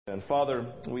And Father,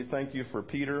 we thank you for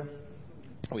Peter.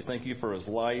 We thank you for his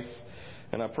life.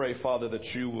 And I pray, Father, that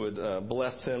you would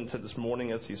bless him this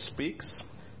morning as he speaks.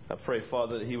 I pray,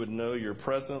 Father, that he would know your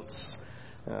presence,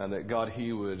 that, God,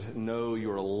 he would know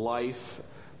your life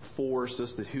force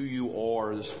as to who you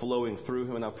are is flowing through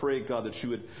him. And I pray, God, that you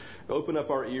would open up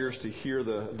our ears to hear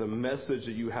the message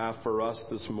that you have for us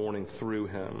this morning through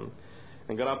him.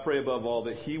 And God, I pray above all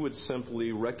that he would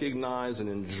simply recognize and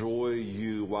enjoy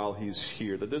you while he's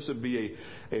here. That this would be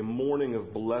a morning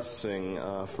of blessing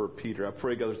for Peter. I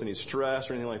pray, God, if there's any stress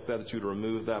or anything like that, that you would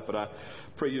remove that. But I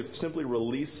pray you'd simply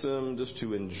release him just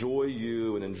to enjoy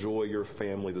you and enjoy your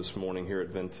family this morning here at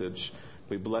Vintage.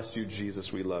 We bless you,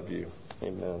 Jesus. We love you.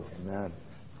 Amen. Amen.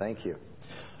 Thank you.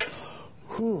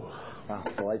 Whew. Wow,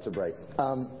 the lights are bright.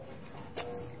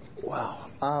 Wow.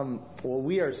 Well,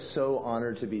 we are so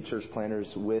honored to be church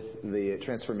planners with the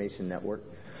Transformation Network.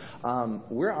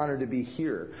 We're honored to be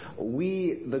here.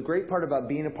 The great part about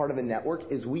being a part of a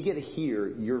network is we get to hear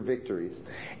your victories.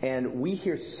 And we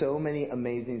hear so many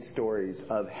amazing stories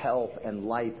of health and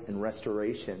life and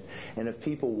restoration and of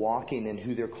people walking in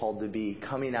who they're called to be,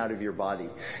 coming out of your body.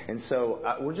 And so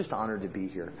we're just honored to be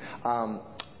here.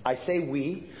 I say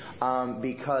we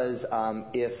because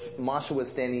if Masha was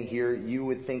standing here, you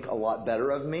would think a lot better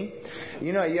of me.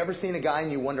 You know, you ever seen a guy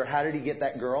and you wonder, how did he get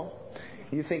that girl?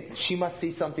 You think she must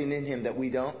see something in him that we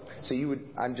don't. So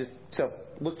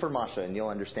look for Masha and you'll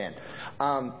understand.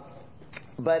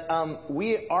 But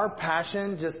our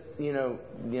passion, just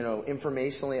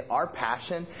informationally, our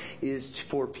passion is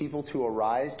for people to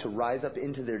rise up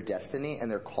into their destiny and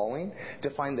their calling,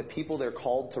 to find the people they're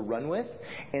called to run with,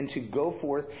 and to go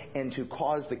forth and to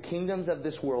cause the kingdoms of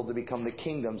this world to become the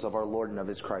kingdoms of our Lord and of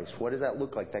His Christ. What does that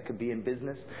look like? That could be in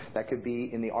business, that could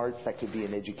be in the arts, that could be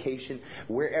in education,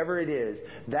 wherever it is.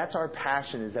 That's our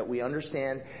passion, is that we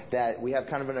understand that we have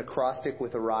kind of an acrostic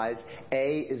with Arise.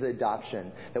 A is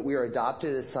adoption, that we are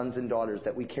adopted as sons and daughters,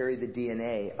 that we carry the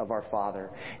DNA of our Father,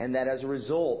 and that as a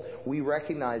result, we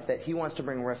recognize that He wants to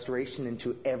bring restoration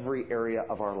into every area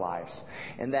of our lives.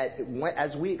 And that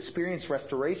as we experience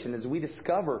restoration, as we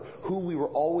discover who we were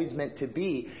always meant to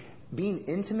be, being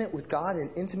intimate with God and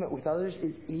intimate with others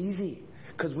is easy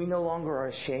because we no longer are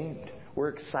ashamed. We're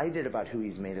excited about who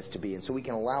He's made us to be. And so we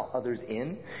can allow others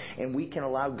in, and we can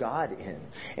allow God in.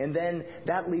 And then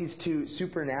that leads to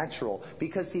supernatural.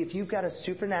 Because, see, if you've got a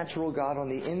supernatural God on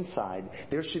the inside,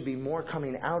 there should be more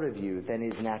coming out of you than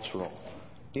is natural.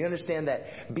 Do you understand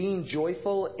that being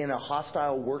joyful in a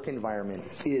hostile work environment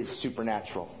is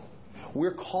supernatural?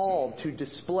 We're called to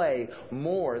display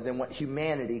more than what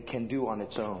humanity can do on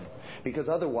its own, because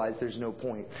otherwise there's no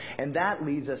point. And that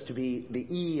leads us to be the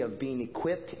E of being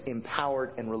equipped,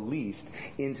 empowered, and released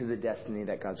into the destiny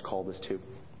that God's called us to.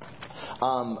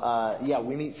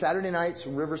 We meet Saturday nights,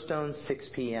 Riverstone, 6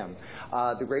 p.m.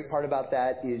 The great part about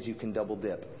that is you can double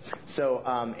dip. So,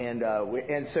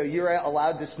 so you're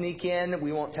allowed to sneak in.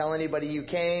 We won't tell anybody you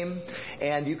came,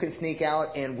 and you can sneak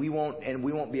out, and we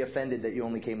won't be offended that you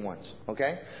only came once.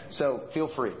 Okay? So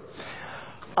feel free.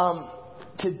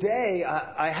 Today,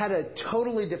 I had a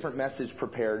totally different message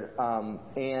prepared,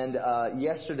 and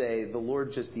yesterday the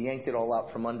Lord just yanked it all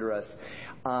out from under us.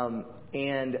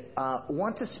 And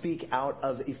want to speak out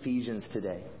of Ephesians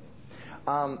today.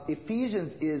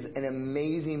 Ephesians is an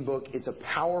amazing book. It's a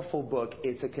powerful book.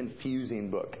 It's a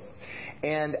confusing book.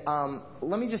 And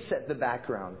let me just set the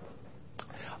background.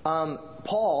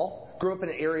 Paul grew up in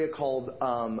an area called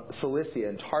Cilicia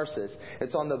in Tarsus.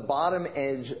 It's on the bottom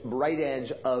edge, right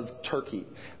edge of Turkey.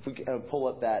 If we can pull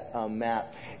up that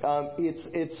map.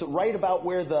 It's right about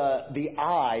where the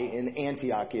I in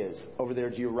Antioch is, over there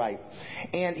to your right.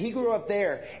 And he grew up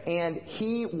there, and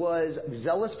he was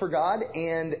zealous for God,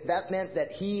 and that meant that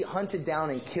he hunted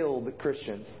down and killed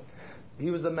Christians.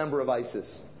 He was a member of ISIS.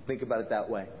 Think about it that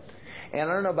way. And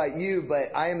I don't know about you,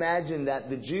 but I imagine that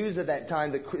the Jews at that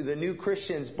time, the new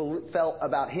Christians, felt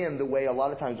about him the way a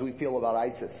lot of times we feel about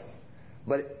ISIS,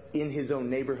 but in his own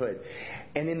neighborhood.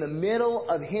 And in the middle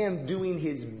of him doing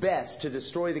his best to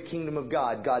destroy the kingdom of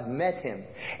God, God met him.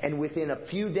 And within a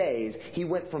few days, he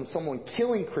went from someone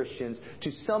killing Christians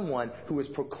to someone who was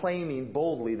proclaiming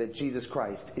boldly that Jesus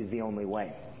Christ is the only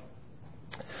way.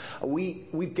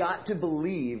 We've got to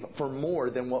believe for more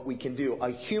than what we can do.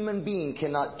 A human being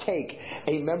cannot take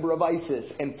a member of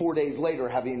ISIS and 4 days later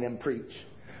having them preach.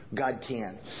 God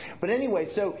can. But anyway,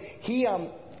 so he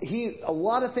a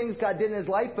lot of things God did in his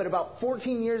life, but about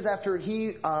 14 years after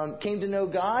he came to know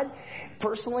God,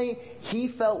 personally,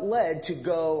 he felt led to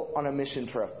go on a mission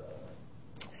trip.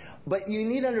 But you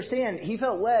need to understand, he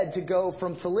felt led to go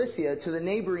from Cilicia to the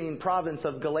neighboring province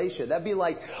of Galatia. That'd be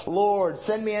like, Lord,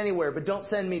 send me anywhere, but don't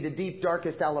send me to deep,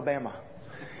 darkest Alabama.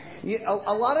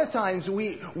 A lot of times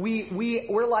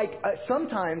we're like,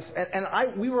 sometimes,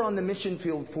 we were on the mission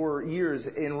field for years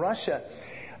in Russia.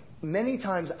 Many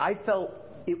times I felt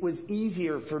it was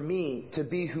easier for me to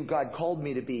be who God called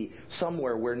me to be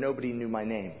somewhere where nobody knew my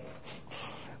name.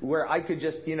 Where I could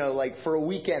just, like for a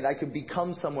weekend, I could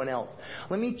become someone else.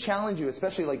 Let me challenge you,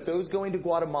 especially like those going to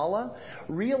Guatemala,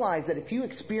 realize that if you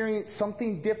experience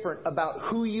something different about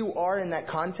who you are in that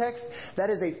context, that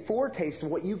is a foretaste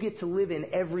of what you get to live in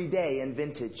every day in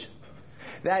Vintage.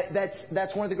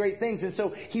 That's one of the great things. And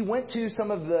so he went to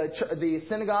some of the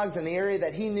synagogues in the area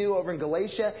that he knew over in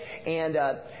Galatia, and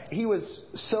he was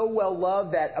so well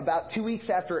loved that about 2 weeks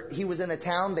after he was in a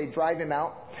town, they drive him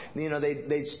out.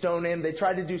 They'd stone him. They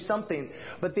tried to do something.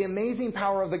 But the amazing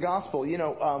power of the gospel, we've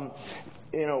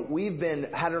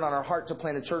had it on our heart to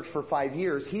plant a church for 5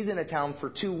 years. He's in a town for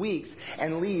 2 weeks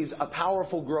and leaves a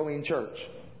powerful, growing church.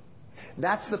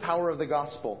 That's the power of the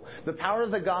gospel. The power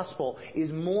of the gospel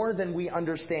is more than we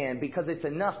understand because it's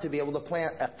enough to be able to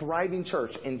plant a thriving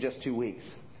church in just 2 weeks.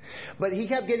 But he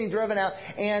kept getting driven out,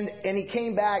 and he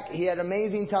came back. He had an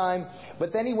amazing time,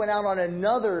 but then he went out on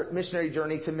another missionary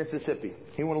journey to Mississippi.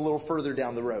 He went a little further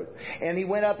down the road. And he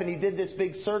went up and he did this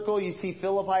big circle. You see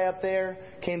Philippi up there,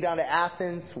 came down to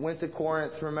Athens, went to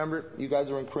Corinth. Remember, you guys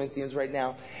are in Corinthians right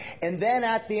now. And then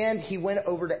at the end, he went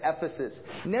over to Ephesus,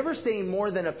 never staying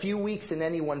more than a few weeks in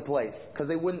any one place because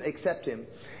they wouldn't accept him.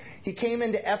 He came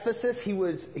into Ephesus.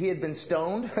 He had been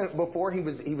stoned before.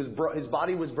 His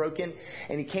body was broken,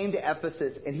 and he came to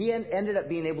Ephesus, and he ended up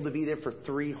being able to be there for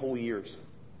 3 whole years.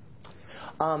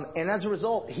 And as a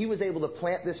result, he was able to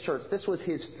plant this church. This was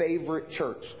his favorite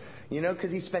church,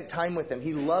 because he spent time with them.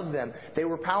 He loved them. They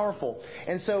were powerful.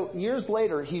 And so years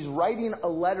later, he's writing a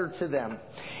letter to them.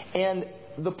 And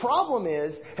the problem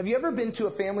is, have you ever been to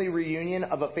a family reunion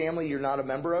of a family you're not a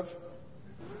member of?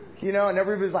 And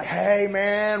everybody's like, hey,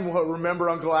 man, remember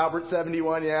Uncle Albert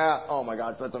 71? Yeah. Oh, my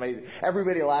gosh, that's amazing.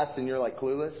 Everybody laughs, and you're like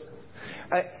clueless.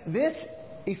 This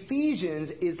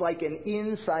Ephesians is like an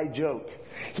inside joke.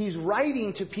 He's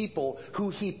writing to people who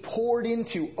he poured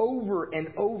into over and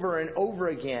over and over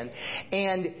again,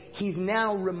 and he's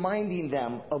now reminding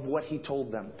them of what he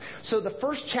told them. So the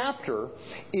first chapter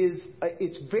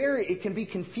it can be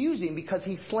confusing because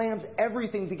he slams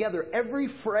everything together. Every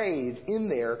phrase in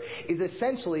there is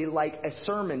essentially like a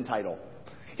sermon title.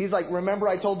 He's like, remember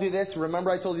I told you this? Remember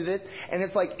I told you this? And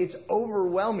it's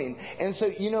overwhelming. And so,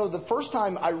 the first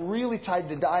time I really tried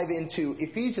to dive into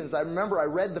Ephesians, I remember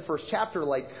I read the first chapter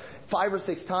like 5 or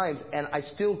 6 times, and I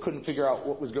still couldn't figure out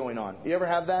what was going on. You ever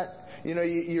have that?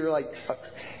 You're like...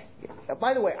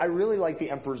 By the way, I really like The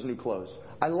Emperor's New Clothes.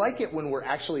 I like it when we're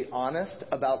actually honest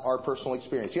about our personal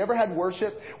experience. You ever had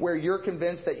worship where you're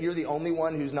convinced that you're the only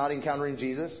one who's not encountering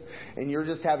Jesus, and you're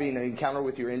just having an encounter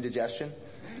with your indigestion?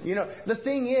 The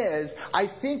thing is, I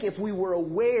think if we were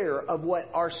aware of what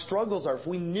our struggles are, if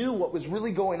we knew what was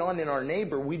really going on in our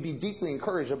neighbor, we'd be deeply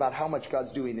encouraged about how much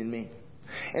God's doing in me.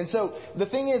 And so the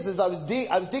thing is I was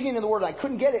digging in the Word and I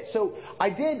couldn't get it. So I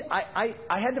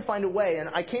had to find a way, and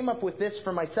I came up with this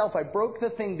for myself. I broke the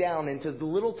thing down into the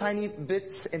little tiny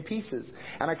bits and pieces,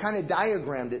 and I kind of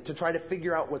diagrammed it to try to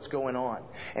figure out what's going on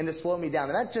and to slow me down.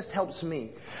 And that just helps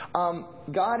me.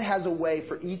 God has a way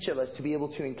for each of us to be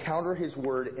able to encounter His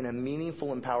Word in a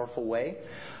meaningful and powerful way.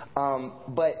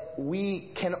 But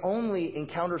we can only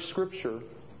encounter Scripture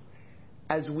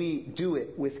as we do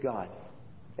it with God.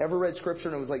 Ever read Scripture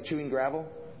and it was like chewing gravel?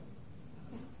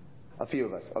 A few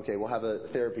of us. Okay, we'll have a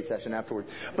therapy session afterwards.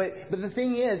 But the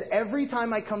thing is, every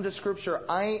time I come to Scripture,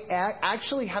 I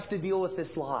actually have to deal with this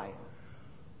lie.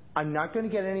 I'm not going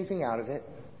to get anything out of it.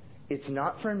 It's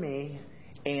not for me,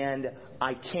 and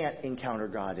I can't encounter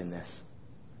God in this.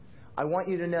 I want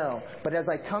you to know. But as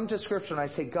I come to Scripture and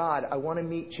I say, God, I want to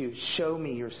meet you. Show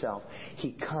me yourself.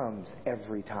 He comes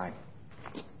every time.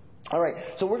 All right,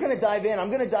 so we're going to dive in. I'm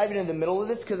going to dive in the middle of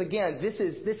this because, again, this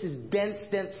is dense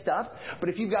stuff. But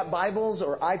if you've got Bibles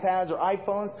or iPads or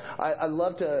iPhones, I'd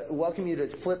love to welcome you to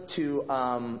flip to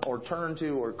or turn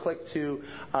to or click to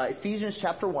Ephesians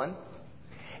chapter 1.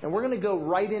 And we're going to go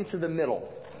right into the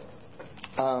middle.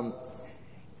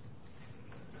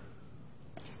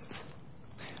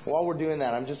 While we're doing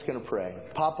that, I'm just going to pray.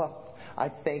 Papa,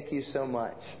 I thank you so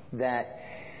much that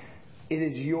it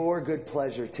is your good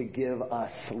pleasure to give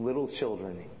us little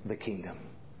children the kingdom.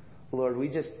 Lord, we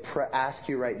just ask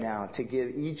you right now to give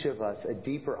each of us a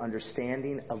deeper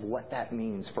understanding of what that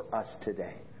means for us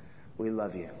today. We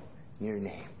love you. In your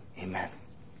name, amen.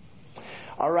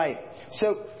 All right.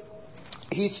 So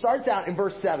he starts out in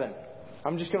verse 7.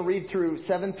 I'm just going to read through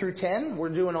 7 through 10. We're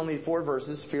doing only 4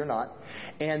 verses, fear not.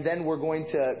 And then we're going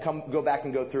to go back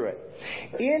and go through it.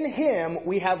 In Him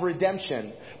we have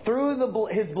redemption through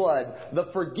His blood,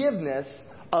 the forgiveness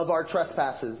of our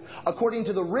trespasses, according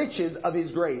to the riches of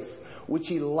His grace, which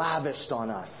He lavished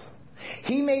on us.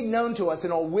 He made known to us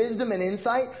in all wisdom and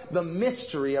insight the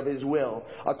mystery of His will,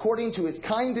 according to His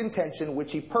kind intention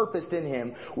which He purposed in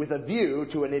Him, with a view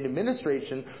to an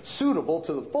administration suitable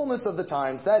to the fullness of the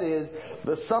times, that is,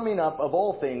 the summing up of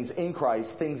all things in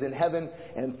Christ, things in heaven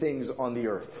and things on the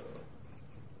earth.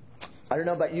 I don't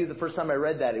know about you, the first time I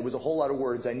read that, it was a whole lot of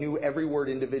words. I knew every word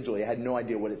individually. I had no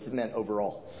idea what it meant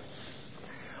overall.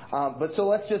 But so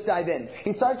let's just dive in.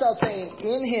 He starts out saying,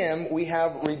 in Him we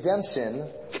have redemption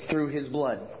through His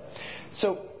blood.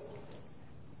 So,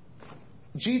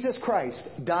 Jesus Christ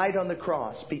died on the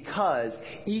cross because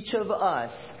each of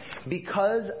us,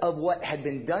 because of what had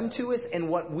been done to us and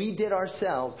what we did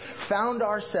ourselves, found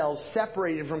ourselves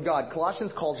separated from God.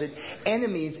 Colossians calls it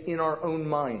enemies in our own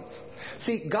minds.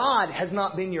 See, God has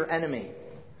not been your enemy,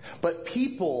 but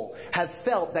people have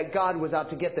felt that God was out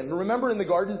to get them. Remember in the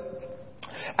garden?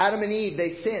 Adam and Eve,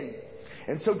 they sinned.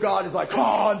 And so God is like, oh,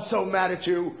 I'm so mad at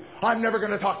you. I'm never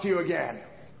going to talk to you again.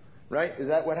 Right? Is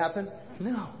that what happened?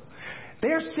 No.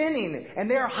 They're sinning and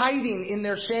they're hiding in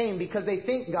their shame because they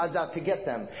think God's out to get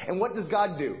them. And what does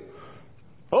God do?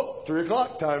 Oh, 3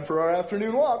 o'clock, time for our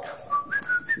afternoon walk.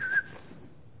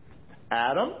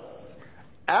 Adam?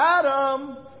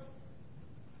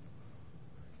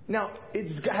 Now,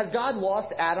 has God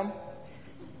lost Adam?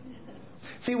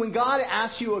 See, when God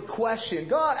asks you a question,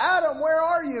 God, Adam, where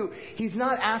are you? He's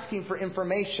not asking for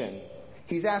information.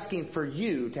 He's asking for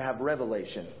you to have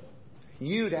revelation.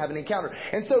 You to have an encounter.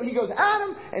 And so He goes,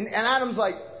 Adam, and Adam's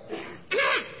like,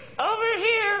 over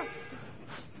here.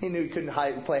 He knew he couldn't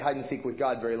play hide and seek with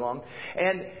God very long.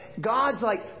 And God's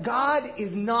like, God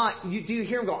is not, do you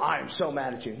hear Him go, I am so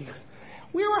mad at you. And He goes,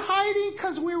 we were hiding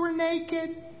because we were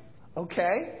naked.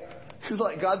 Okay.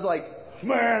 God's like,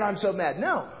 man, I'm so mad.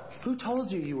 No. Who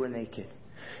told you were naked?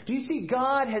 Do you see,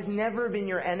 God has never been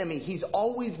your enemy. He's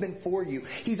always been for you.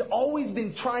 He's always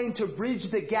been trying to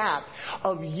bridge the gap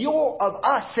of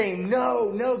us saying,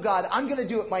 no, God, I'm going to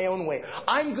do it my own way.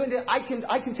 I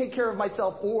can take care of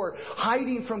myself, or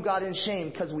hiding from God in shame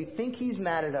because we think He's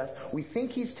mad at us. We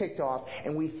think He's ticked off,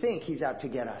 and we think He's out to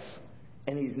get us.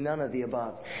 And He's none of the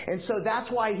above. And so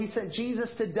that's why He sent Jesus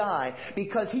to die,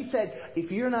 because He said, if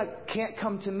can't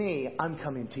come to me, I'm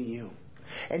coming to you.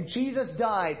 And Jesus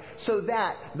died so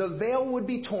that the veil would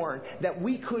be torn, that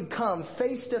we could come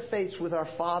face to face with our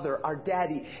Father, our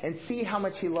Daddy, and see how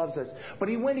much He loves us. But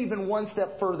He went even one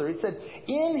step further. He said,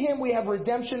 in Him we have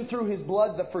redemption through His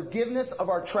blood, the forgiveness of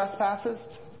our trespasses,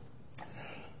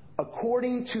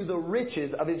 according to the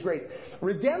riches of His grace.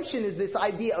 Redemption is this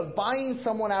idea of buying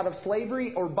someone out of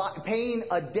slavery or paying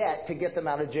a debt to get them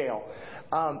out of jail.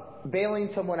 Bailing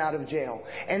someone out of jail.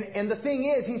 And the thing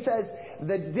is, he says,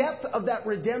 the depth of that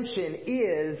redemption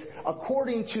is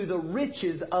according to the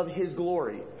riches of His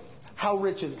glory. How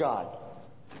rich is God?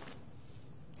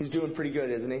 He's doing pretty good,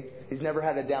 isn't He? He's never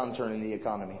had a downturn in the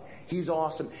economy. He's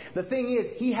awesome. The thing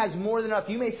is, He has more than enough.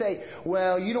 You may say,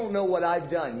 well, you don't know what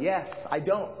I've done. Yes, I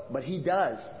don't, but He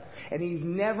does. And He's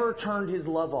never turned His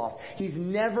love off. He's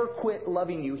never quit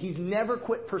loving you. He's never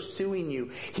quit pursuing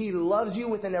you. He loves you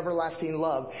with an everlasting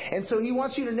love. And so He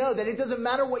wants you to know that it doesn't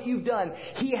matter what you've done.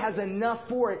 He has enough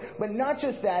for it. But not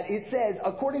just that. It says,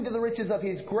 according to the riches of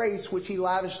His grace, which He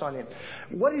lavished on Him.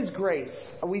 What is grace?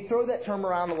 We throw that term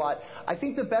around a lot. I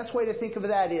think the best way to think of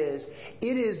that is,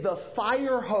 it is the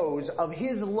fire hose of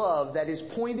His love that is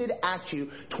pointed at you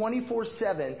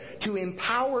 24/7 to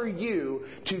empower you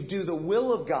to do the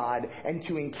will of God and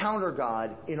to encounter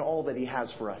God in all that He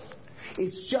has for us.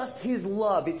 It's just His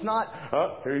love. It's not,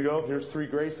 here you go, here's 3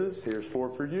 graces, here's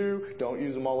 4 for you, don't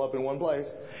use them all up in one place.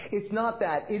 It's not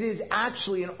that. It is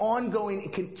actually an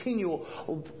ongoing, continual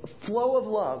flow of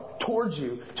love towards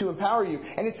you to empower you.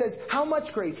 And it says, how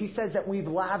much grace? He says that we've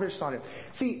lavished on Him.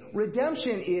 See,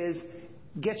 redemption is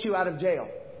get you out of jail.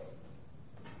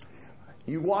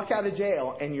 You walk out of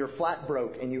jail and you're flat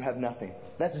broke and you have nothing.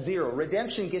 That's zero.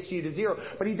 Redemption gets you to zero.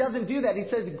 But He doesn't do that. He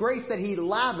says grace that He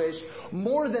lavished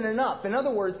more than enough. In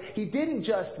other words, He didn't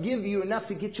just give you enough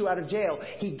to get you out of jail.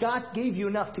 He gave you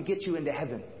enough to get you into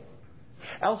heaven.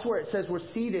 Elsewhere it says we're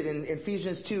seated in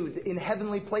Ephesians 2 in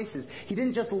heavenly places. He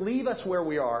didn't just leave us where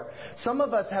we are. Some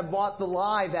of us have bought the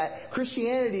lie that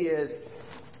Christianity is,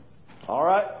 all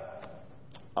right,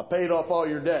 I paid off all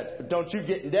your debts, but don't you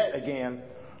get in debt again.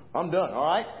 I'm done, all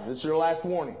right? This is your last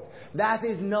warning. That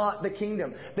is not the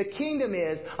kingdom. The kingdom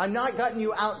is, I'm not getting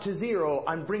you out to 0.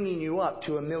 I'm bringing you up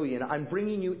to 1,000,000. I'm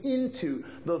bringing you into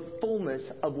the fullness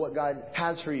of what God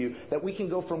has for you, that we can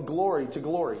go from glory to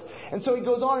glory. And so he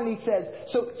goes on and he says,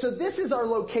 so this is our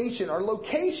location. Our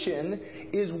location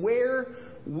is where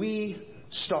we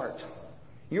start.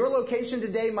 Your location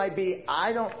today might be,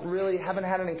 haven't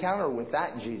had an encounter with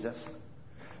that Jesus.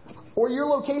 Or your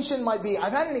location might be,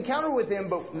 I've had an encounter with him,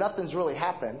 but nothing's really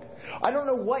happened. I don't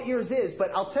know what yours is,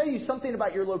 but I'll tell you something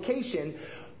about your location.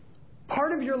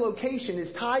 Part of your location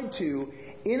is tied to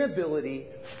inability,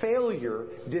 failure,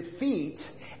 defeat,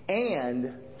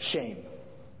 and shame.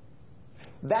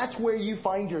 That's where you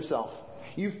find yourself.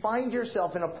 You find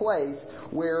yourself in a place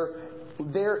where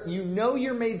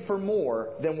you're made for more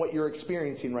than what you're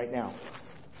experiencing right now.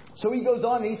 So he goes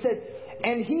on and he says,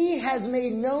 and he has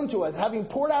made known to us, having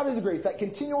poured out his grace, that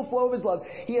continual flow of his love,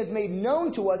 he has made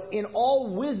known to us in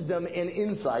all wisdom and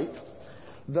insight,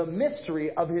 the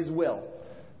mystery of his will.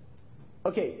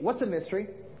 Okay, what's a mystery?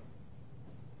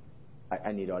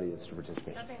 I need audience to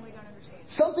participate. Something we don't understand.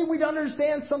 Something we don't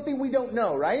understand, something we don't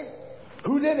know, right?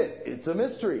 Who did it? It's a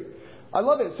mystery. I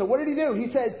love it. So what did he do?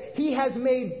 He said, he has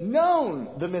made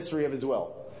known the mystery of his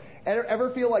will.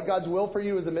 Ever feel like God's will for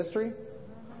you is a mystery?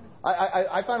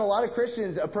 I find a lot of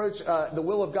Christians approach the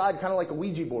will of God kind of like a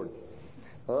Ouija board.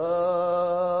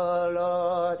 Oh,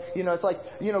 Lord. It's like,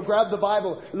 grab the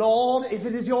Bible. Lord, if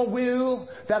it is your will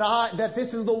that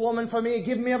this is the woman for me,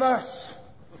 give me a verse.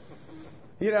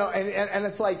 And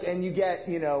it's like, and you get,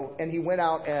 and he went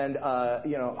out and,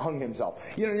 hung himself.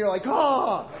 You're like,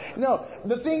 oh. No,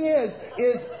 the thing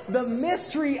is the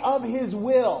mystery of his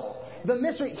will. The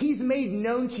mystery, he's made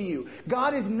known to you.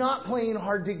 God is not playing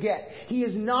hard to get. He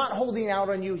is not holding out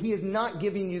on you. He is not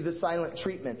giving you the silent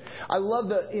treatment. I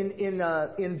love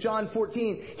in John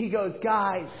 14, he goes,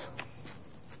 guys,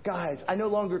 I no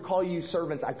longer call you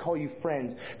servants. I call you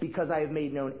friends because I have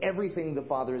made known everything the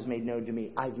Father has made known to me.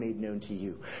 I've made known to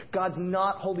you. God's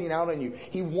not holding out on you.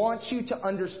 He wants you to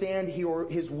understand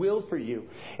his will for you.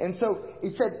 And so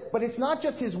it said, but it's not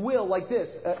just his will like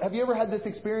this. Have you ever had this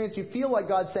experience? You feel like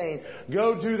God's saying,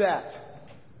 go do that.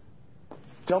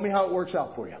 Tell me how it works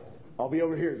out for you. I'll be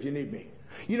over here if you need me.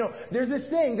 There's this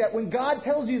thing that when God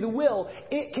tells you the will,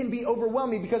 it can be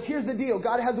overwhelming because here's the deal.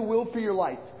 God has a will for your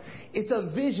life. It's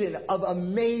a vision of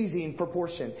amazing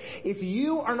proportion. If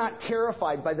you are not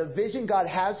terrified by the vision God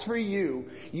has for you,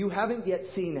 you haven't yet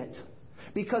seen it.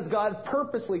 Because God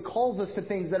purposely calls us to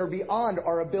things that are beyond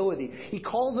our ability. He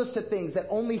calls us to things that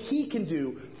only He can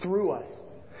do through us.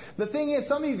 The thing is,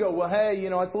 some of you go, well, hey,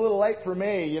 it's a little late for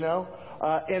me,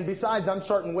 and besides, I'm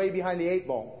starting way behind the 8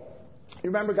 ball. You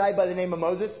remember a guy by the name of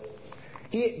Moses?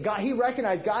 He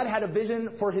recognized God had a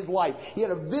vision for his life. He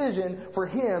had a vision for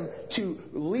him to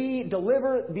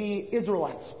deliver the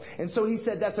Israelites. And so he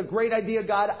said, that's a great idea,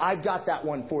 God. I've got that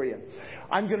one for you.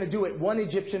 I'm going to do it one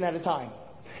Egyptian at a time.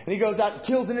 And he goes out and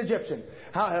kills an Egyptian.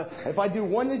 If I do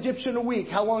one Egyptian a week,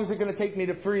 how long is it going to take me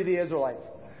to free the Israelites?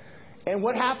 And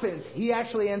what happens? He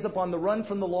actually ends up on the run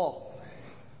from the law.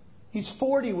 He's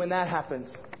 40 when that happens.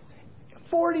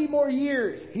 40 more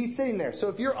years he's sitting there. So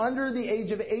if you're under the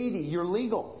age of 80, you're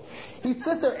legal. He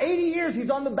sits there 80 years. He's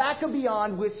on the back of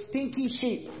beyond with stinky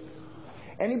sheep.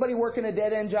 Anybody working a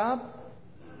dead-end job?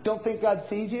 Don't think God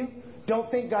sees you? Don't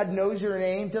think God knows your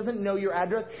name? Doesn't know your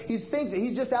address? He's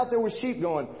just out there with sheep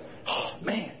going, oh,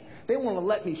 man, they won't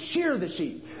let me shear the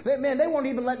sheep. They won't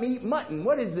even let me eat mutton.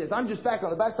 What is this? I'm just back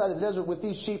on the backside of the desert with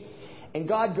these sheep. And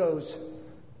God goes,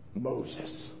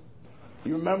 Moses,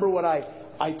 you remember what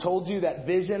I told you, that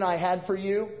vision I had for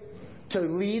you to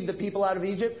lead the people out of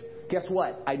Egypt? Guess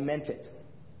what? I meant it.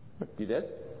 You did?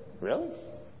 Really?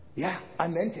 Yeah, I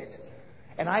meant it.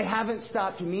 And I haven't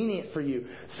stopped meaning it for you.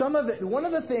 One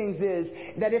of the things is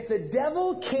that if the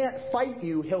devil can't fight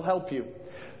you, he'll help you.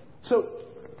 So,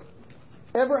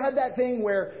 ever had that thing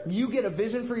where you get a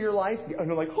vision for your life and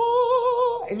you're like,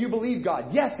 oh, and you believe God.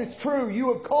 Yes, it's true.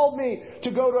 You have called me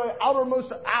to go to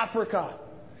outermost Africa.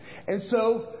 And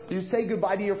so you say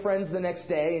goodbye to your friends the next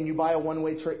day and you buy a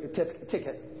one-way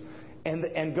ticket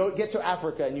and go get to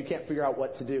Africa and you can't figure out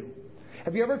what to do.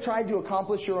 Have you ever tried to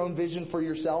accomplish your own vision for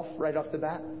yourself right off the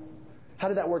bat? How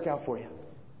did that work out for you?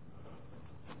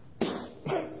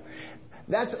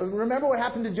 Remember what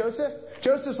happened to Joseph?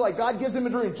 Joseph's like, God gives him a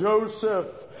dream. Joseph,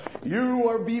 you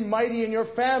are be mighty and your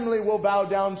family will bow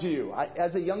down to you.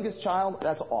 As a youngest child,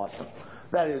 that's awesome.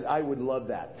 I would love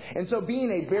that. And so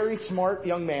being a very smart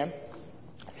young man,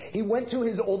 he went to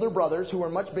his older brothers who were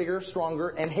much bigger, stronger,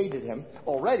 and hated him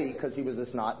already because he was a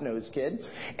snot-nosed kid.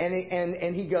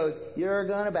 And he goes, you're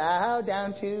going to bow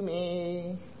down to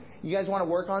me. You guys want to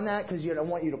work on that? Because I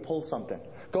want you to pull something.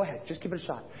 Go ahead. Just give it a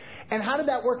shot. And how did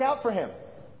that work out for him?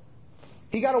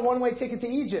 He got a one-way ticket to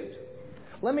Egypt.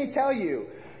 Let me tell you,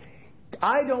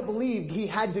 I don't believe he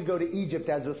had to go to Egypt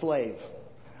as a slave.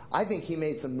 I think he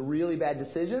made some really bad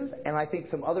decisions, and I think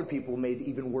some other people made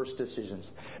even worse decisions.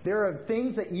 There are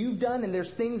things that you've done, and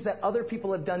there's things that other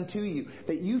people have done to you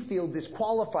that you feel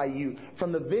disqualify you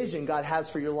from the vision God has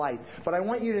for your life. But I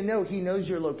want you to know He knows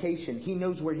your location. He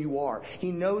knows where you are.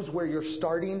 He knows where you're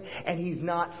starting, and He's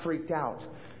not freaked out.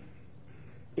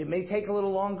 It may take a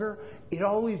little longer. It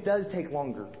always does take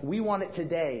longer. We want it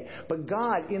today. But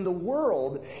God, in the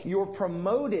world, you're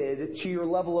promoted to your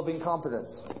level of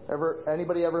incompetence.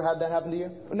 Anybody ever had that happen to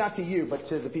you? Not to you, but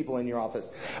to the people in your office.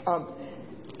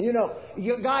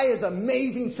 Your guy is an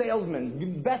amazing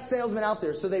salesman, best salesman out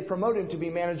there, so they promote him to be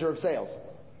manager of sales.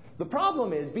 The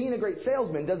problem is, being a great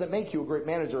salesman doesn't make you a great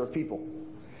manager of people.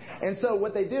 And so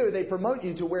what they do, they promote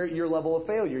you to where your level of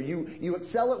failure. You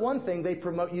excel at one thing, they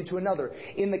promote you to another.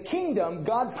 In the kingdom,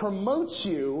 God promotes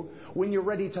you when you're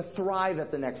ready to thrive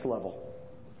at the next level.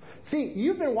 See,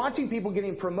 you've been watching people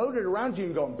getting promoted around you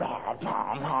and going, blah,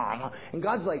 blah, blah. And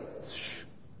God's like, shh,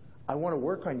 I want to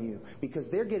work on you because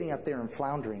they're getting up there and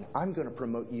floundering. I'm going to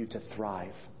promote you to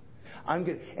thrive.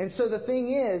 And so the thing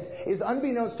is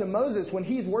unbeknownst to Moses, when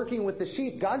he's working with the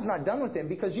sheep, God's not done with him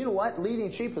because you know what?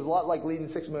 Leading sheep is a lot like leading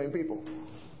 6 million people.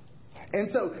 And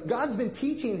so God's been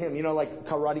teaching him, like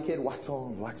Karate Kid, wax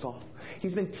on, wax off.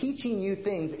 He's been teaching you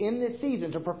things in this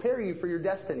season to prepare you for your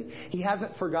destiny. He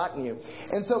hasn't forgotten you.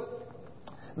 And so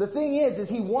the thing is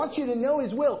He wants you to know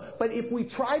His will. But if we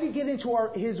try to get into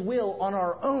His will on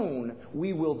our own,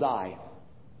 we will die.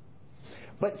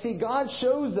 But see, God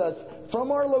shows us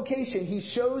from our location, He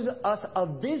shows us a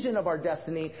vision of our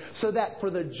destiny so that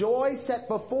for the joy set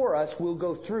before us, we'll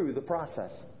go through the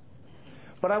process.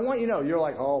 But I want you to know, you're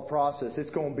like, oh, process,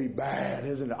 it's going to be bad,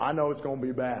 isn't it? I know it's going to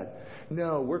be bad.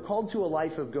 No, we're called to a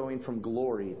life of going from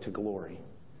glory to glory.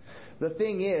 The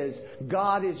thing is,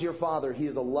 God is your Father. He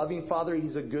is a loving Father.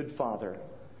 He's a good Father.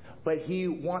 But He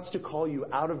wants to call you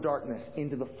out of darkness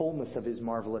into the fullness of His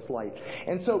marvelous light.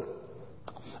 And so,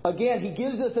 again, He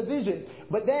gives us a vision,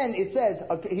 but then it says,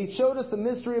 He showed us the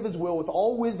mystery of His will with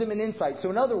all wisdom and insight. So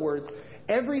in other words,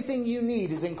 everything you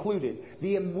need is included.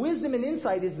 The wisdom and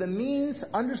insight is the means,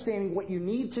 understanding what you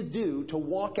need to do to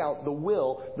walk out the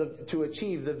will, to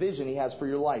achieve the vision He has for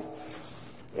your life.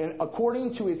 And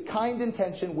according to His kind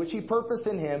intention, which He purposed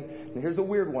in Him, and here's the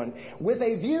weird one, with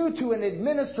a view to an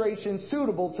administration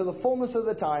suitable to the fullness of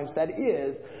the times, that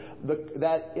is,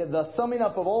 the summing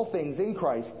up of all things in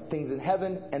Christ, things in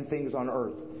heaven and things on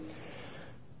earth.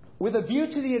 With a view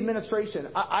to the administration,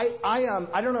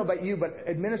 I don't know about you, but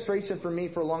administration for me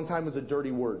for a long time was a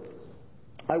dirty word.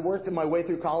 I worked in my way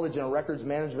through college in a records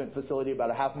management facility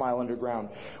about a half mile underground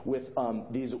with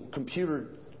these computer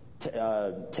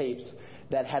tapes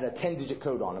that had a 10-digit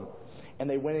code on them. And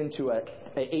they went into an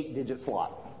 8-digit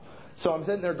slot. So I'm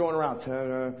sitting there going around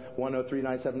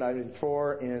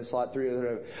 1039794 in slot 3.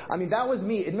 I mean, that was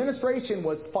me. Administration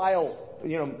was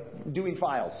doing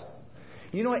files.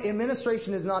 You know what?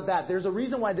 Administration is not that. There's a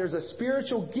reason why there's a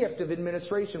spiritual gift of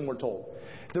administration, we're told.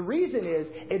 The reason is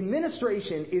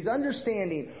administration is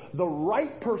understanding the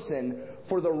right person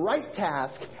for the right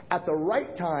task at the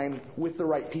right time with the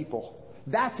right people.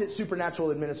 That's it,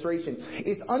 supernatural administration.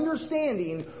 It's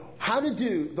understanding how to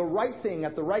do the right thing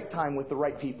at the right time with the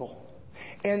right people.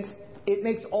 And it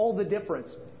makes all the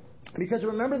difference. Because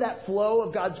remember that flow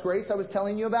of God's grace I was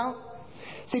telling you about?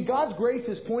 See, God's grace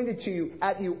is pointed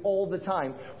at you all the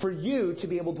time for you to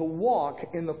be able to walk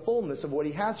in the fullness of what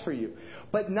He has for you.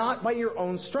 But not by your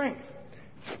own strength.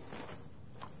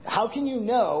 How can you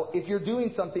know if you're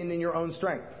doing something in your own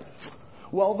strength?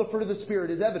 Well, the fruit of the Spirit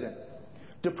is evident.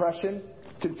 Depression,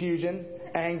 confusion,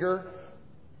 anger,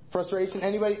 frustration.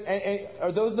 Anybody?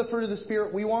 Are those the fruit of the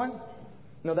Spirit we want?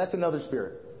 No, that's another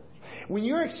spirit. When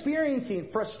you're experiencing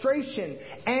frustration,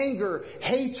 anger,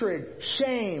 hatred,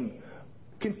 shame,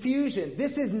 confusion,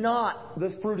 this is not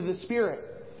the fruit of the Spirit.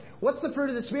 What's the fruit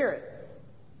of the Spirit?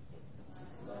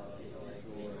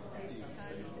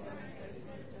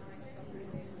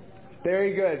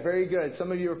 Very good, very good.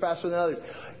 Some of you are faster than others.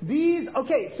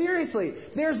 Seriously,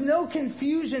 there's no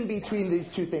confusion between these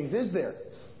two things, is there?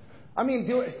 I mean,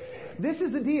 this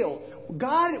is the deal.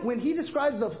 God, when He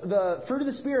describes the fruit of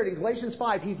the Spirit in Galatians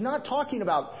 5, He's not talking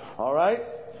about, all right,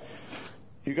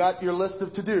 you got your list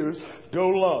of to-dos, go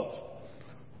love,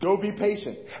 go be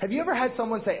patient. Have you ever had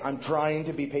someone say, I'm trying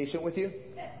to be patient with you?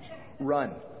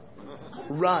 Run.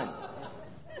 Run.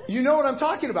 You know what I'm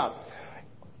talking about.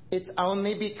 It's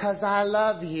only because I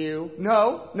love you.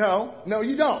 No,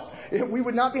 you don't. We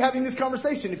would not be having this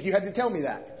conversation if you had to tell me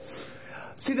that.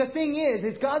 See, the thing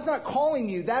is God's not calling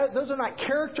you. Those are not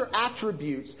character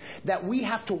attributes that we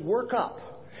have to work up.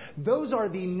 Those are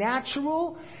the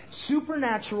natural,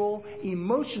 supernatural,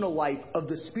 emotional life of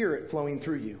the Spirit flowing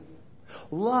through you.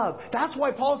 Love. That's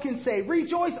why Paul can say,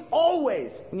 rejoice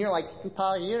always. And you're like,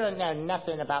 Paul, you don't know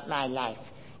nothing about my life.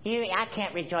 I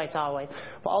can't rejoice always.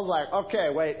 Paul's like, okay,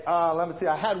 wait, let me see.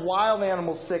 I had wild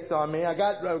animals sicked on me. I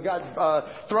got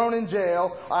thrown in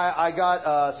jail. I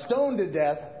got stoned to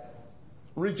death.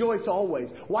 Rejoice always.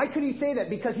 Why could he say that?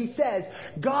 Because he says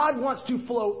God wants to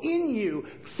flow in you,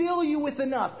 fill you with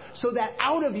enough so that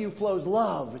out of you flows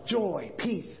love, joy,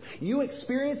 peace. You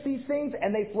experience these things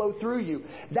and they flow through you.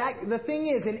 The thing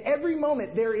is, in every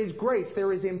moment there is grace.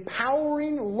 There is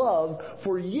empowering love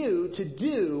for you to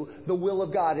do the will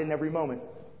of God in every moment.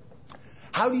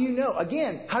 How do you know?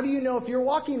 Again, how do you know if you're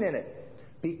walking in it?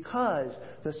 Because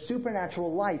the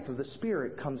supernatural life of the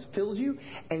Spirit fills you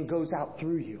and goes out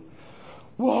through you.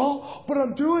 Well, but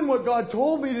I'm doing what God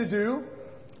told me to do.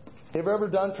 Have you ever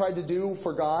tried to do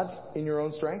for God in your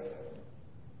own strength?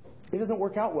 It doesn't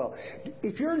work out well.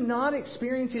 If you're not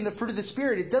experiencing the fruit of the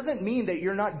Spirit, it doesn't mean that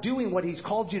you're not doing what He's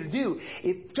called you to do.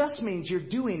 It just means you're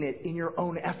doing it in your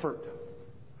own effort.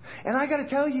 And I got to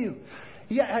tell you,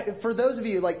 for those of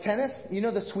you like tennis, you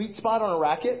know the sweet spot on a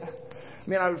racket?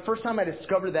 Man, the first time I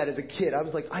discovered that as a kid, I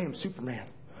was like, I am Superman.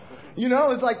 You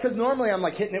know, it's like, because normally I'm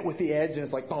like hitting it with the edge and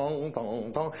it's like, dong,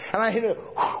 dong, dong. And I hit it,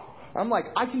 I'm like,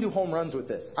 I can do home runs with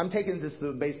this. I'm taking this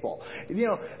to the baseball. You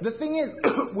know, the thing is,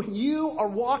 when you are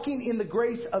walking in the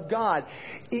grace of God,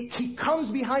 He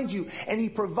comes behind you and He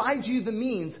provides you the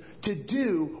means to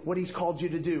do what He's called you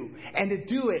to do. And to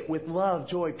do it with love,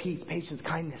 joy, peace, patience,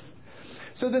 kindness.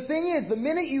 So the thing is, the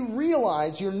minute you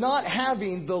realize you're not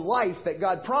having the life that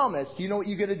God promised, you know what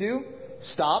you're going to do?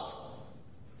 Stop.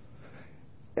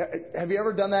 Have you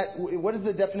ever done that? What is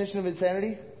the definition of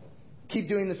insanity? Keep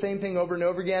doing the same thing over and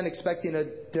over again, expecting a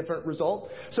different result.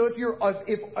 So if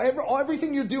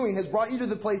everything you're doing has brought you to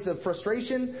the place of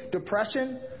frustration,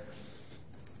 depression,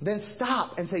 then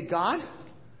stop and say, God,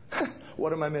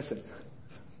 what am I missing?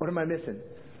 What am I missing?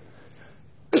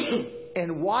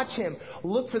 And watch Him.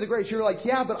 Look for the grace. You're like,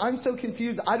 yeah, but I'm so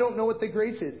confused. I don't know what the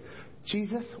grace is.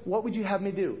 Jesus, what would you have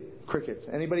me do? Crickets.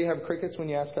 Anybody have crickets when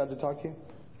you ask God to talk to you?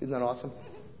 Isn't that awesome?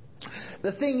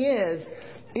 The thing is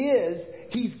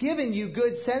He's given you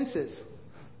good senses.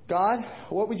 God,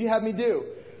 what would you have me do?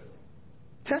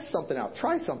 Test something out.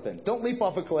 Try something. Don't leap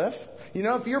off a cliff. You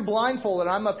know, if you're blindfolded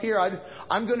and I'm up here,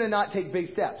 I'm going to not take big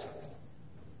steps.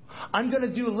 I'm going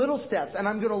to do little steps and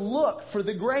I'm going to look for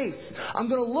the grace. I'm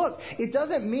going to look. It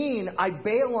doesn't mean I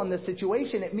bail on the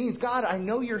situation. It means, God, I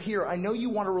know you're here. I know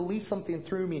you want to release something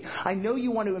through me. I know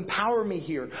you want to empower me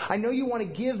here. I know you want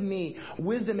to give me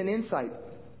wisdom and insight.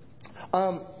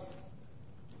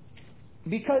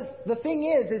 Because the thing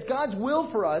is God's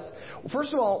will for us.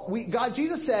 First of all,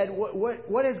 Jesus said,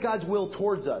 what is God's will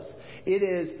towards us? It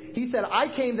is, He said,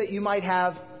 I came that you might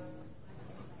have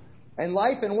and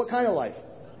life. And what kind of life?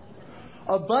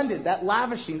 Abundant, that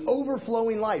lavishing,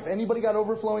 overflowing life. Anybody got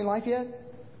overflowing life yet?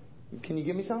 Can you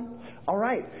give me some? All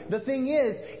right. The thing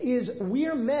is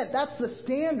we're meant, that's the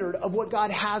standard of what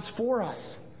God has for us.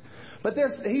 But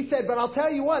He said, but I'll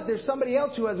tell you what, there's somebody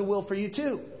else who has a will for you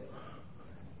too.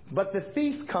 But the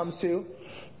thief comes to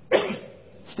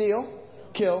steal,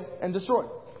 kill, and destroy.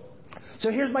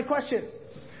 So here's my question.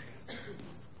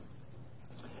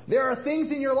 There are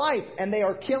things in your life, and they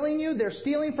are killing you, they're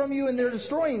stealing from you, and they're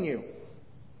destroying you.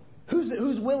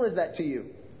 Whose will is that to you?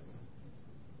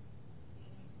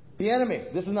 The enemy.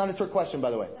 This is not a trick question,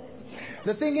 by the way.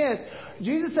 The thing is,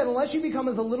 Jesus said, unless you become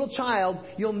as a little child,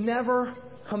 you'll never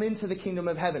come into the kingdom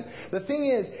of heaven. The thing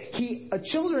is,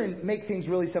 children make things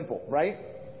really simple, right?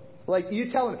 Like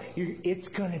you tell them, it's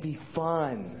going to be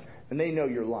fun. And they know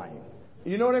you're lying.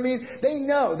 You know what I mean? They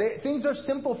know. Things are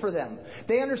simple for them.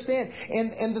 They understand.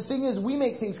 And the thing is, we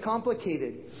make things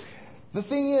complicated. The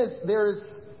thing is,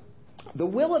 the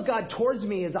will of God towards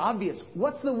me is obvious.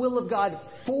 What's the will of God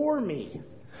for me?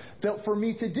 For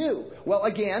me to do? Well,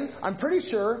 again, I'm pretty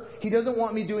sure He doesn't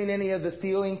want me doing any of the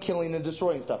stealing, killing, and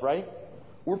destroying stuff, right?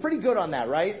 We're pretty good on that,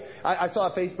 right? I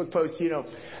saw a Facebook post,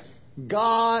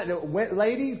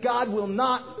 ladies, God will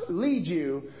not lead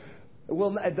you.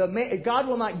 God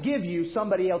will not give you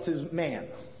somebody else's man.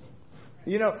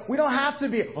 We don't have to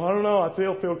be, I don't know, I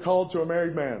feel called to a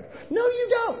married man. No, you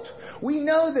don't. We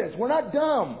know this. We're not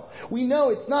dumb. We know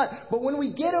it's not. But when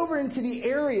we get over into the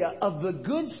area of the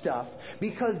good stuff,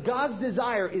 because God's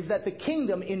desire is that the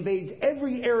kingdom invades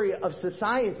every area of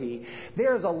society,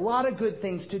 there's a lot of good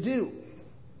things to do.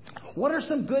 What are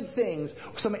some good things,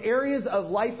 some areas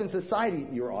of life and society?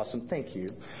 You're awesome. Thank you.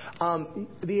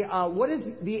 What is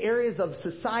the areas of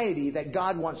society that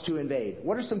God wants to invade?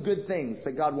 What are some good things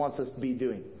that God wants us to be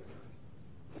doing?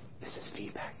 This is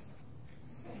feedback.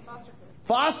 Foster care.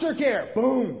 Foster care.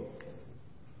 Boom.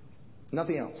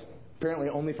 Nothing else. Apparently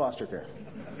only foster care.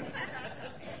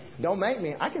 Don't make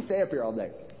me. I can stay up here all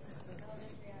day.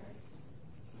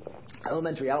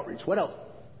 Elementary outreach. What else?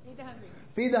 Feed the hungry.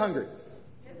 Feed the hungry.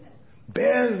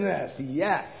 Business.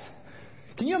 Yes.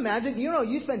 Can you imagine?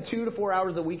 You spend 2 to 4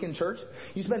 hours a week in church.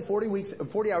 You spend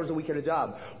 40 hours a week at a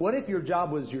job. What if your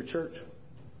job was your church?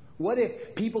 What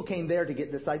if people came there to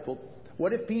get discipled?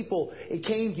 What if it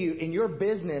came to you and your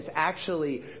business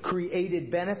actually created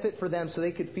benefit for them so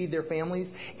they could feed their families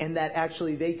and that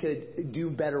actually they could do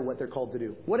better what they're called to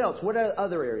do? What else? What are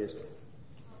other areas?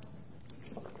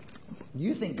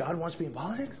 You think God wants to be in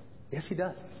politics? Yes, He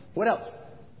does. What else?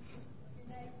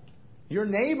 Your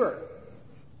neighbor.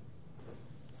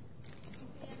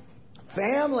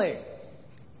 Family.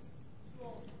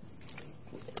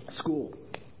 School.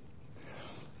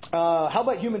 How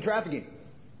about human trafficking?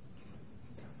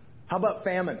 How about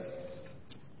famine?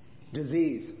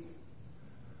 Disease.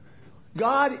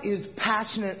 God is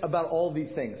passionate about all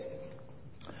these things.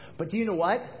 But do you know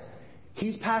what?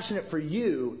 He's passionate for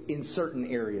you in certain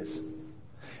areas.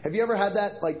 Have you ever had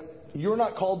that? Like, you're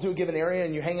not called to a given area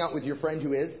and you hang out with your friend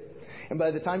who is. And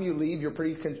by the time you leave, you're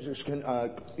pretty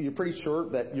sure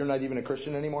that you're not even a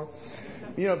Christian anymore.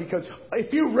 Because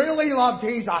if you really love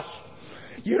Jesus,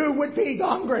 you would feed the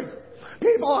hungry.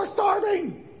 People are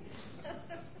starving.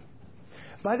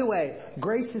 By the way,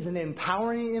 grace is an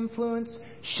empowering influence.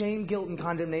 Shame, guilt, and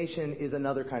condemnation is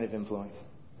another kind of influence.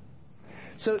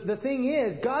 So the thing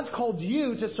is, God's called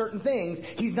you to certain things.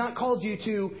 He's not called you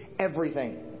to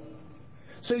everything.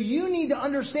 So you need to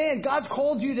understand God's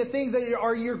called you to things that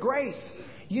are your grace.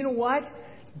 You know what?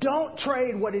 Don't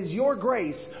trade what is your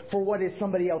grace for what is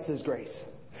somebody else's grace.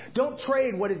 Don't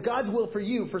trade what is God's will for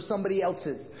you for somebody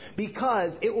else's,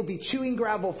 because it will be chewing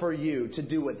gravel for you to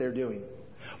do what they're doing.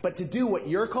 But to do what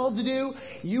you're called to do,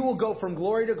 you will go from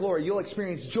glory to glory. You'll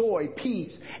experience joy,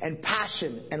 peace, and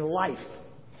passion and life.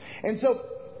 And so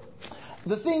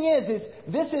the thing is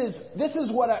this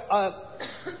is what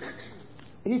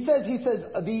he says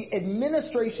the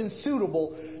administration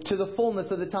suitable to the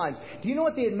fullness of the times. Do you know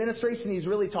what the administration he's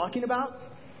really talking about?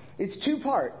 It's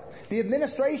 2-part. The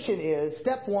administration is,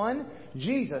 step 1,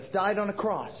 Jesus died on a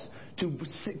cross to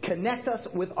connect us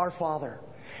with our Father.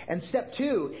 And step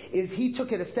 2 is He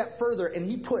took it a step further and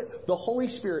He put the Holy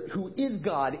Spirit, who is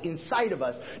God, inside of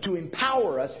us to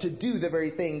empower us to do the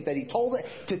very thing that He told us,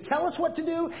 to tell us what to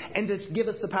do and to give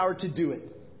us the power to do it.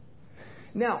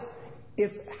 Now,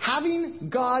 if having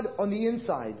God on the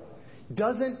inside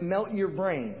doesn't melt your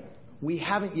brain, we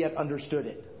haven't yet understood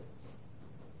it.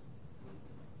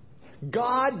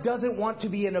 God doesn't want to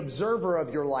be an observer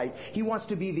of your life. He wants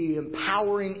to be the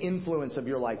empowering influence of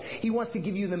your life. He wants to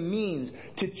give you the means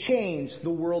to change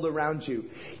the world around you.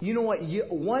 You know what?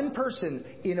 One person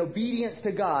in obedience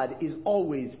to God is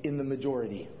always in the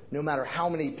majority, no matter how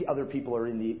many other people are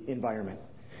in the environment.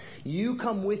 You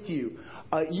come with you.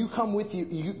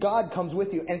 God comes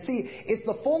with you. And see, it's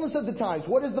the fullness of the times.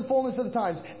 What is the fullness of the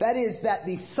times? That is that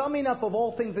the summing up of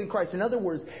all things in Christ. In other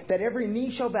words, that every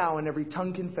knee shall bow and every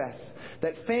tongue confess.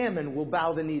 That famine will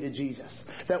bow the knee to Jesus.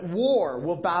 That war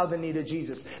will bow the knee to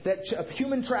Jesus. That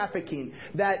human trafficking.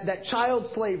 That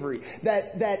child slavery.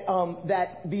 That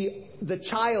the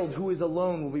child who is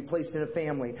alone will be placed in a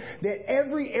family. That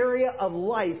every area of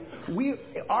life,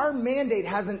 our mandate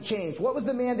hasn't changed. What was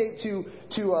the mandate to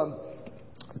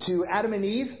Adam and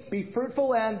Eve? Be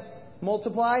fruitful and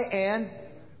multiply and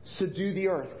subdue the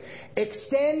earth.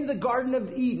 Extend the Garden of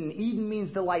Eden. Eden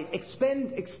means delight.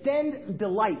 Extend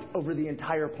delight over the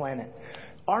entire planet.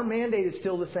 Our mandate is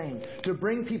still the same. To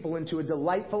bring people into a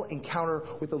delightful encounter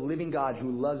with a living God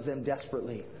who loves them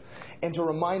desperately. And to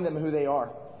remind them who they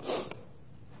are.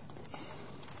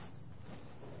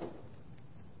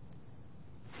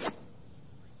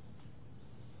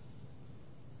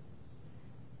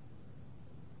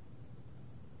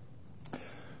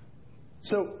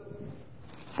 So,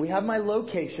 we have my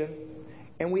location,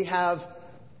 and we have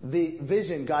the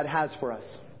vision God has for us.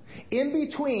 In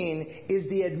between is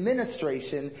the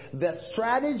administration, the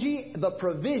strategy, the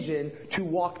provision to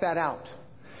walk that out.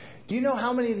 Do you know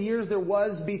how many years there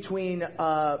was between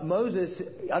Moses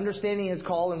understanding his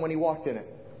call and when he walked in it?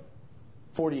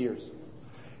 40 years.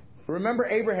 Remember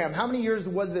Abraham. How many years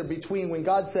was there between when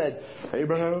God said,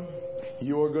 Abraham,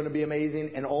 you are going to be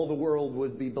amazing and all the world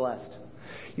would be blessed?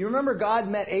 You remember God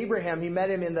met Abraham. He met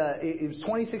him it was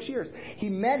 26 years. He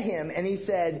met him and he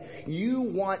said, you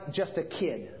want just a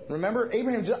kid. Remember?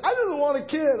 Abraham just, I just want a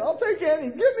kid. I'll take any.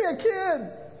 Give me a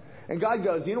kid. And God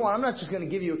goes, you know what? I'm not just going to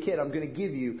give you a kid. I'm going to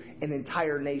give you an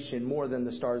entire nation, more than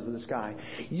the stars of the sky.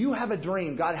 You have a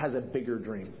dream. God has a bigger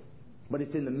dream. But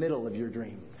it's in the middle of your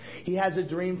dream. He has a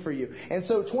dream for you. And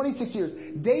so 26 years.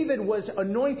 David was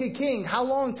anointed king. How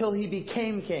long till he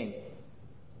became king?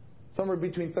 Somewhere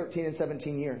between 13 and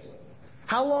 17 years.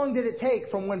 How long did it take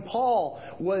from when Paul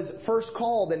was first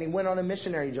called and he went on a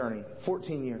missionary journey?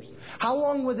 14 years. How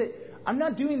long was it? I'm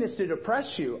not doing this to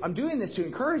depress you. I'm doing this to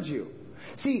encourage you.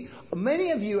 See,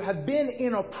 many of you have been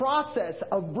in a process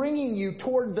of bringing you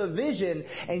toward the vision,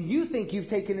 and you think you've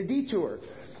taken a detour.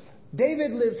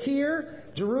 David lived here.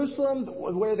 Jerusalem,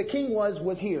 where the king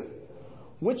was here.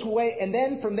 Which way? And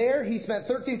then from there, he spent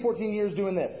 13, 14 years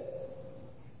doing this.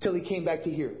 Till he came back to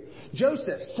here.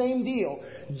 Joseph, same deal.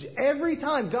 Every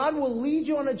time, God will lead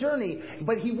you on a journey,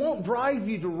 but He won't drive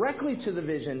you directly to the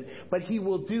vision, but He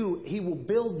will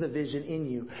build the vision in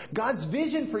you. God's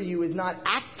vision for you is not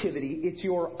activity, it's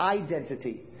your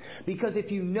identity. Because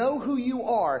if you know who you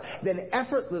are, then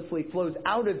effortlessly flows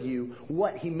out of you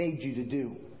what He made you to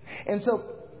do. And so,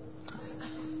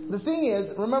 the thing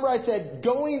is, remember I said,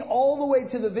 going all the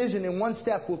way to the vision in one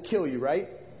step will kill you, right?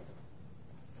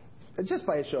 Just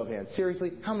by a show of hands.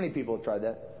 Seriously, how many people have tried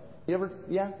that? You ever?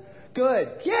 Yeah?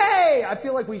 Good. Yay! I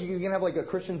feel like we can have like a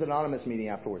Christians Anonymous meeting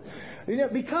afterwards.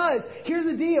 Because, here's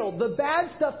the deal. The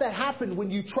bad stuff that happened when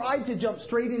you tried to jump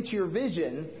straight into your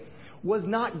vision was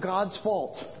not God's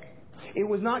fault. It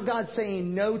was not God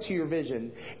saying no to your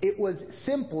vision. It was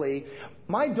simply,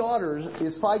 my daughter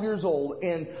is 5 years old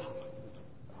and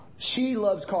she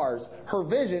loves cars. Her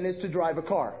vision is to drive a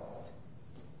car.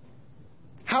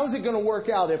 How's it going to work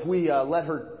out if we let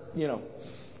her,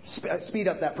 speed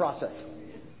up that process?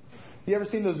 You ever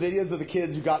seen those videos of the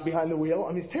kids who got behind the wheel?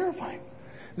 I mean, it's terrifying.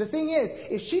 The thing is,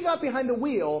 if she got behind the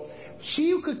wheel,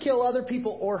 she could kill other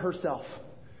people or herself.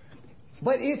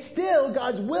 But it's still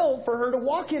God's will for her to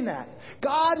walk in that.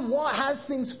 God has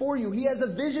things for you. He has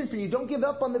a vision for you. Don't give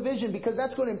up on the vision, because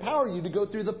that's going to empower you to go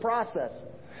through the process.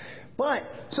 But,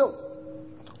 so,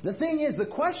 the thing is, the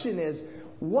question is,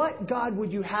 what, God,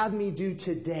 would you have me do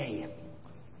today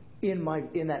in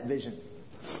that vision?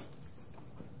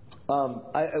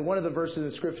 One of the verses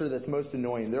in Scripture that's most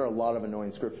annoying, there are a lot of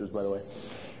annoying scriptures, by the way,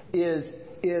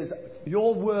 is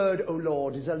your word, O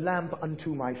Lord, is a lamp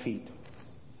unto my feet.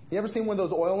 You ever seen one of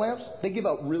those oil lamps? They give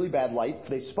out really bad light,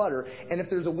 they sputter, and if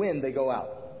there's a wind, they go out.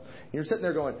 And you're sitting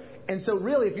there going, and so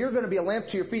really, if you're going to be a lamp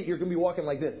to your feet, you're going to be walking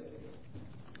like this.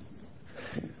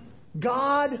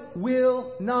 God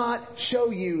will not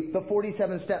show you the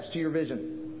 47 steps to your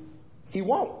vision. He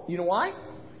won't. You know why?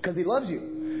 Because He loves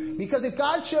you. Because if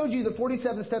God showed you the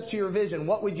 47 steps to your vision,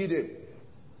 what would you do?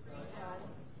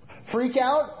 Freak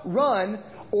out, run,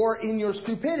 or in your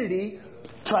stupidity,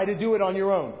 try to do it on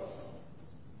your own.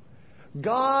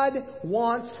 God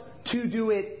wants to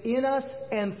do it in us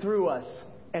and through us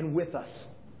and with us.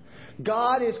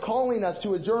 God is calling us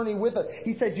to a journey with us.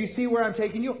 He said, do you see where I'm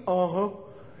taking you? Uh-huh.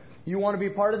 You want to be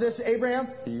part of this, Abraham?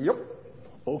 Yep.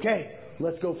 Okay,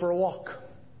 let's go for a walk.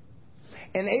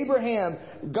 And Abraham,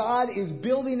 God is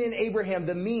building in Abraham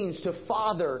the means to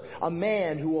father a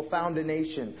man who will found a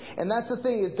nation. And that's the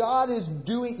thing, is God is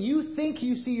doing, you think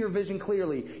you see your vision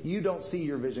clearly. You don't see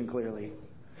your vision clearly.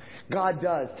 God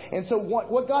does. And so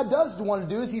what God does want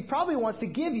to do is He probably wants to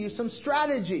give you some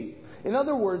strategy. In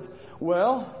other words,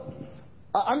 well,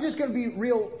 I'm just going to be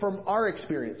real from our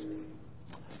experience.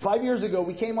 5 years ago,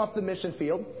 we came off the mission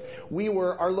field.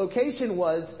 Our location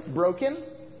was broken,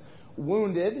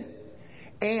 wounded,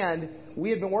 and we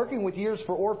had been working with Years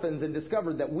for Orphans and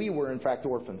discovered that we were in fact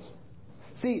orphans.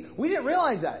 See, we didn't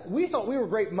realize that. We thought we were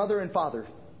great mother and father.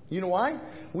 You know why?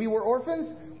 We were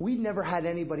orphans. We'd never had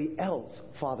anybody else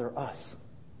father us.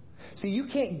 See, you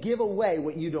can't give away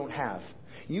what you don't have.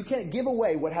 You can't give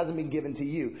away what hasn't been given to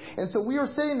you. And so we were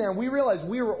sitting there and we realized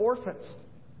we were orphans.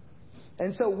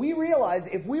 And so we realized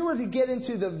if we were to get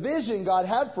into the vision God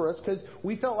had for us, because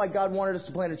we felt like God wanted us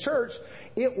to plant a church,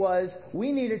 it was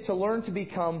we needed to learn to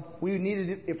become,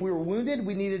 if we were wounded,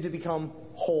 we needed to become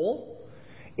whole.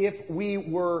 If we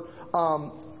were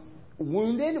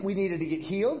wounded, we needed to get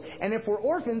healed. And if we're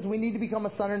orphans, we need to become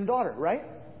a son and daughter, right?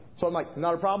 So I'm like,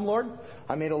 not a problem, Lord.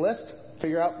 I made a list.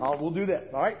 Figure out, we'll do that.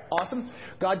 All right, awesome.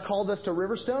 God called us to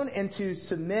Riverstone and to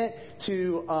submit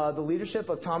to the leadership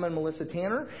of Tom and Melissa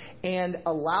Tanner and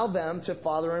allow them to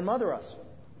father and mother us.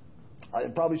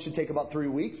 It probably should take about 3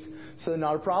 weeks, so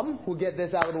not a problem. We'll get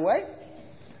this out of the way.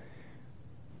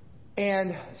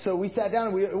 And so we sat down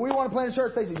and we want to plant a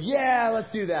church. They said, yeah, let's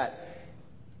do that.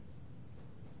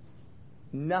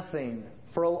 Nothing.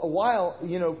 For a while,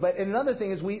 but another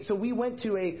thing is we went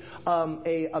to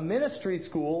a ministry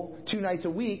school 2 nights a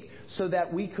week so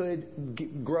that we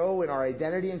could grow in our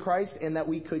identity in Christ and that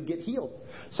we could get healed.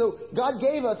 So God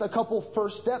gave us a couple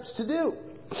first steps to do.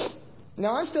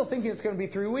 Now I'm still thinking it's going to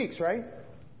be 3 weeks, right?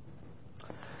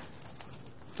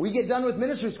 We get done with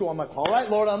ministry school. I'm like, all right,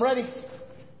 Lord, I'm ready.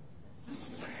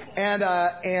 And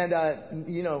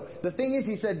the thing is,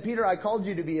 he said, Peter, I called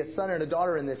you to be a son and a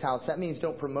daughter in this house. That means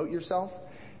don't promote yourself.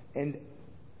 And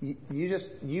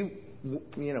nobody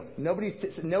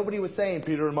was saying,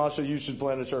 Peter and Masha, you should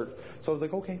plant a church. So I was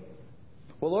like, okay.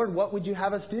 Well, Lord, what would you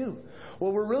have us do?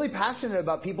 Well, we're really passionate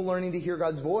about people learning to hear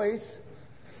God's voice.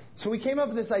 So we came up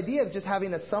with this idea of just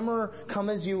having a summer come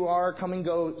as you are, come and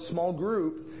go small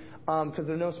group, because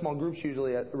there are no small groups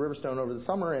usually at Riverstone over the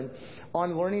summer, and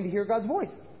on learning to hear God's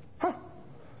voice.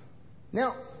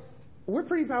 Now, we're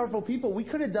pretty powerful people. We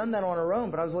could have done that on our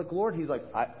own, but I was like, Lord, he's like,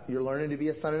 you're learning to be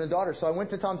a son and a daughter. So I went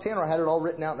to Tom Tanner. I had it all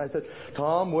written out, and I said,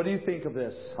 Tom, what do you think of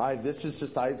this? This is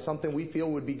just something we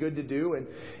feel would be good to do. And,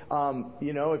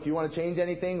 if you want to change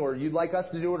anything or you'd like us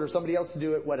to do it or somebody else to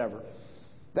do it, whatever.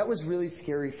 That was really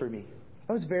scary for me.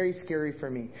 That was very scary for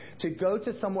me to go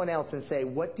to someone else and say,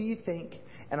 what do you think?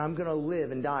 And I'm going to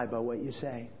live and die by what you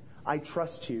say. I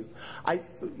trust you.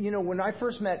 When I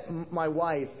first met my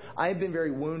wife, I had been very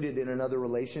wounded in another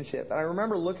relationship. And I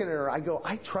remember looking at her, I go,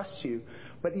 I trust you.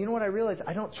 But you know what I realized?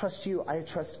 I don't trust you. I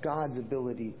trust God's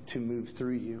ability to move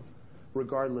through you,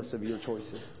 regardless of your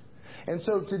choices. And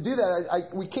so to do that,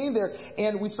 we came there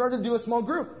and we started to do a small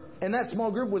group. And that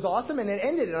small group was awesome, and it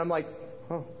ended. And I'm like,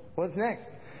 what's next?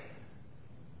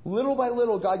 Little by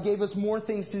little, God gave us more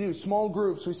things to do. Small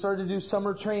groups. We started to do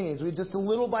summer trainings. We just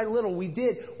little by little, we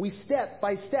step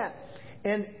by step.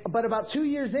 But about 2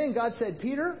 years in, God said,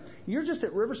 Peter, you're just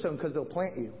at Riverstone because they'll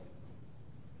plant you.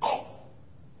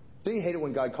 Don't you hate it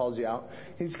when God calls you out?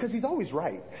 Because he's always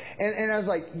right. And I was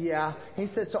like, yeah. He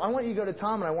said, so I want you to go to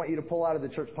Tom and I want you to pull out of the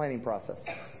church planning process.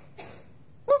 That's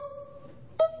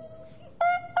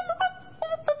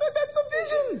the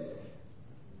vision.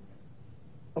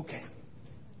 Okay.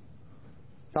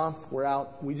 Tom, we're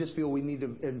out. We just feel we need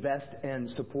to invest and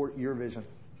support your vision.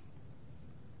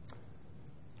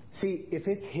 See, if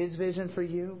it's his vision for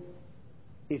you,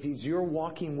 if you're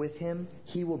walking with him,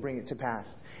 he will bring it to pass.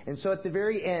 And so at the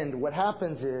very end, what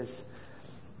happens is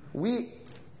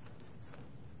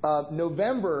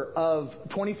November of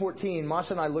 2014,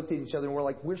 Masha and I looked at each other and we're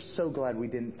like, we're so glad we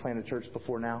didn't plant a church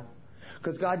before now.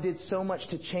 Because God did so much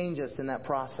to change us in that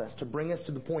process, to bring us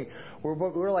to the point where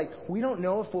we're like, we don't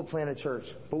know if we'll plant a church,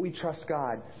 but we trust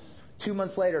God. 2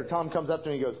 months later, Tom comes up to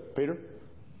me and he goes, Peter,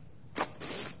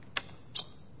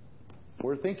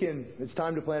 we're thinking it's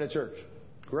time to plant a church.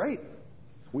 Great.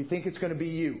 We think it's going to be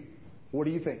you. What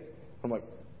do you think? I'm like,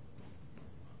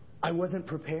 I wasn't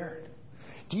prepared.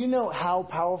 Do you know how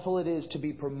powerful it is to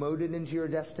be promoted into your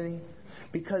destiny?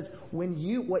 Because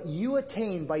what you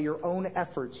attain by your own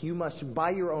efforts, you must, by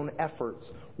your own efforts,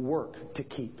 work to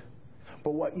keep.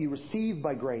 But what you receive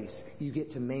by grace, you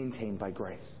get to maintain by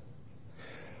grace.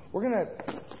 We're gonna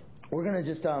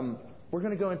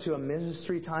go into a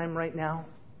ministry time right now.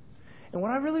 And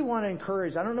what I really want to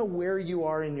encourage, I don't know where you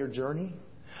are in your journey.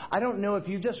 I don't know if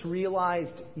you just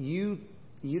realized you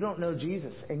don't know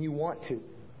Jesus and you want to.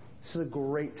 This is a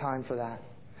great time for that.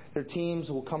 Their teams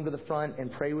will come to the front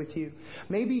and pray with you.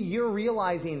 Maybe you're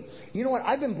realizing, you know what,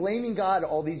 I've been blaming God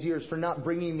all these years for not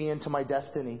bringing me into my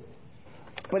destiny.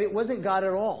 But it wasn't God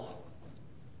at all.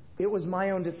 It was my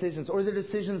own decisions or the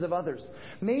decisions of others.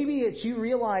 Maybe it's you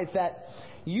realize that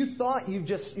you thought you're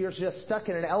just stuck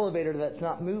in an elevator that's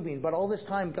not moving, but all this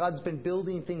time God's been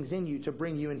building things in you to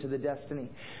bring you into the destiny.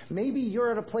 Maybe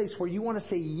you're at a place where you want to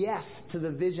say yes to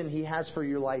the vision He has for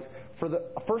your life for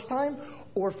the first time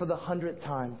or for the 100th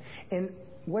time. And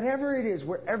whatever it is,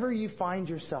 wherever you find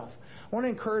yourself, I want to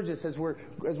encourage us as we're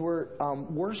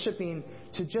worshiping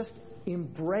to just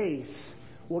embrace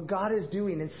what God is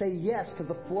doing and say yes to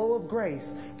the flow of grace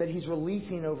that He's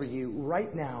releasing over you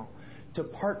right now to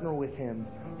partner with Him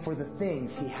for the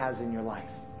things He has in your life.